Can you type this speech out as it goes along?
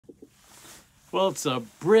Well, it's a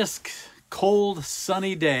brisk, cold,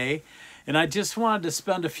 sunny day, and I just wanted to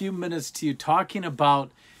spend a few minutes to you talking about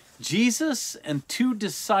Jesus and two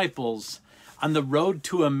disciples on the road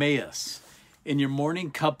to Emmaus in your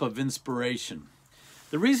morning cup of inspiration.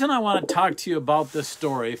 The reason I want to talk to you about this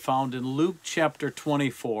story found in Luke chapter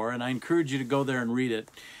 24, and I encourage you to go there and read it,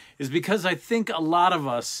 is because I think a lot of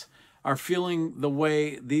us are feeling the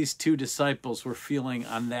way these two disciples were feeling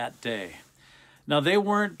on that day. Now, they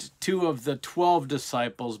weren't two of the 12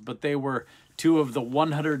 disciples, but they were two of the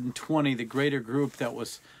 120, the greater group that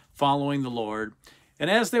was following the Lord. And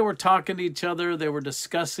as they were talking to each other, they were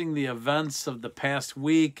discussing the events of the past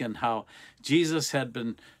week and how Jesus had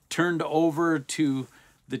been turned over to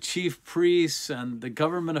the chief priests and the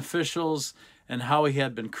government officials and how he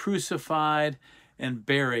had been crucified and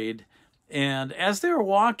buried. And as they were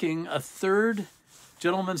walking, a third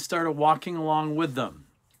gentleman started walking along with them.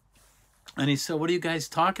 And he said, "What are you guys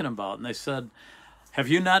talking about?" And they said, "Have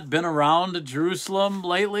you not been around Jerusalem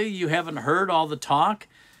lately? You haven't heard all the talk?"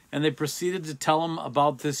 And they proceeded to tell him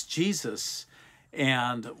about this Jesus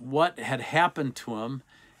and what had happened to him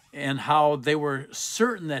and how they were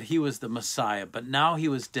certain that he was the Messiah, but now he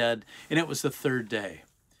was dead, and it was the third day.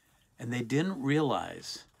 And they didn't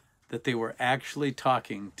realize that they were actually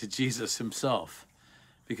talking to Jesus himself,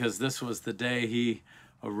 because this was the day he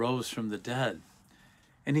arose from the dead.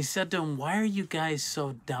 And he said to them, "Why are you guys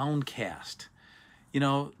so downcast?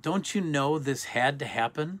 Don't you know this had to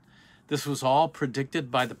happen? This was all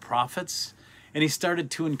predicted by the prophets." And he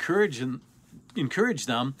started to encourage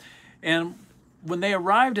them. And when they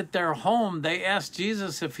arrived at their home, they asked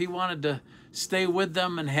Jesus if he wanted to stay with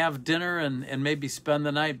them and have dinner and maybe spend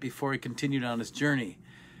the night before he continued on his journey.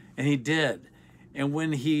 And he did. And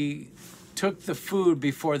when he took the food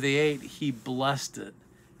before they ate, he blessed it.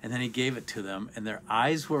 And then he gave it to them, and their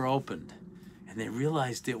eyes were opened, and they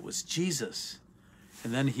realized it was Jesus.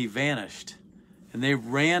 And then he vanished, and they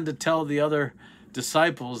ran to tell the other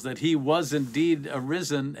disciples that he was indeed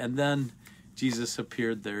arisen, and then Jesus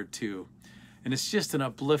appeared there too. And it's just an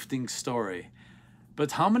uplifting story.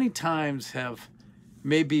 But how many times have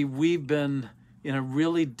maybe we've been in a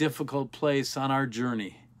really difficult place on our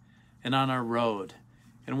journey and on our road,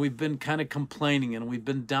 and we've been kind of complaining, and we've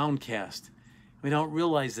been downcast. We don't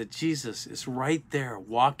realize that Jesus is right there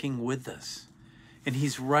walking with us. And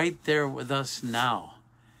he's right there with us now.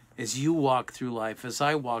 As you walk through life, as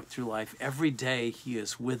I walk through life, every day he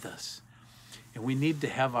is with us. And we need to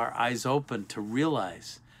have our eyes open to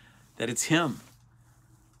realize that it's him,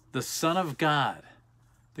 the Son of God,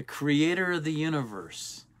 the creator of the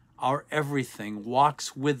universe, our everything,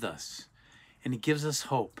 walks with us. And he gives us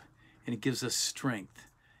hope, and he gives us strength,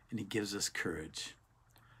 and he gives us courage.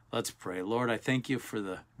 Let's pray. Lord, I thank you for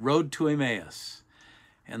the road to Emmaus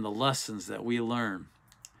and the lessons that we learn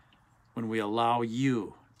when we allow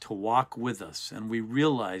you to walk with us and we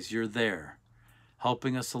realize you're there,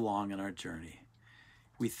 helping us along in our journey.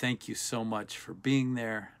 We thank you so much for being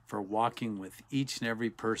there, for walking with each and every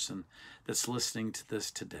person that's listening to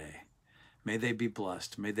this today. May they be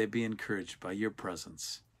blessed. May they be encouraged by your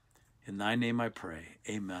presence. In thy name I pray.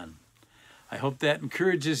 Amen. I hope that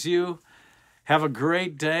encourages you. Have a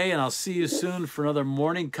great day, and I'll see you soon for another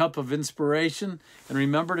morning cup of inspiration. And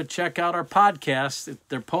remember to check out our podcasts.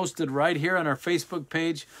 They're posted right here on our Facebook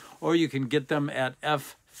page, or you can get them at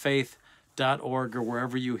ffaith.org or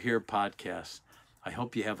wherever you hear podcasts. I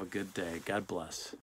hope you have a good day. God bless.